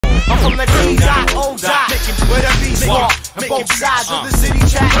I'm from the T.O. where the beats walk, and both sides of the city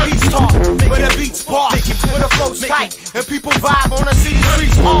chat beats talk, where the beats bark, where the flow's tight, and people vibe on the city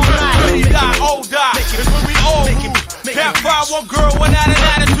streets all night. T.O. is where we all move. Can't find one girl without an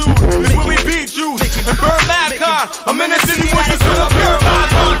attitude. It's where we beat you and burn Madcon. I'm in the city with you till I burn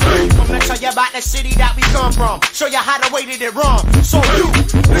Madcon. Let's tell you about the city that we come from. Show you how the way that it run. So you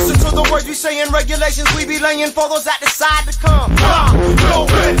listen to the words we say in regulations. We be laying for those that decide to come. No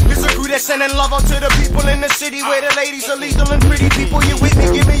way. It's a crew that's sending love out to the people in the city where the ladies are lethal and pretty people. You with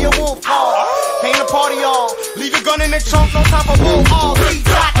me? Give me your wolf call. Ain't a party all. Leave your gun in the trunk. No time for bull all.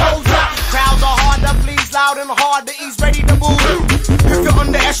 Crowds are hard to please, loud and hard to ease, ready to move. If you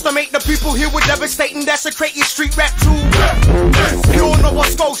underestimate the people here, we're devastating, desecrate your street rap too. You don't know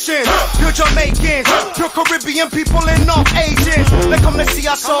what's Scotians, you're Jamaicans, you're Caribbean people and North Asians. They come to see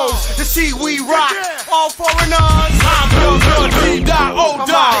our souls, to see we rock, all foreigners. I'm your T.O.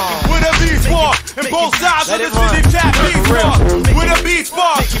 with the beats walk, and both sides of the city chat beats walk, with the beats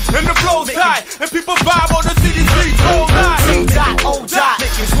walk, and the flow's tight, and people vibe on the city streets all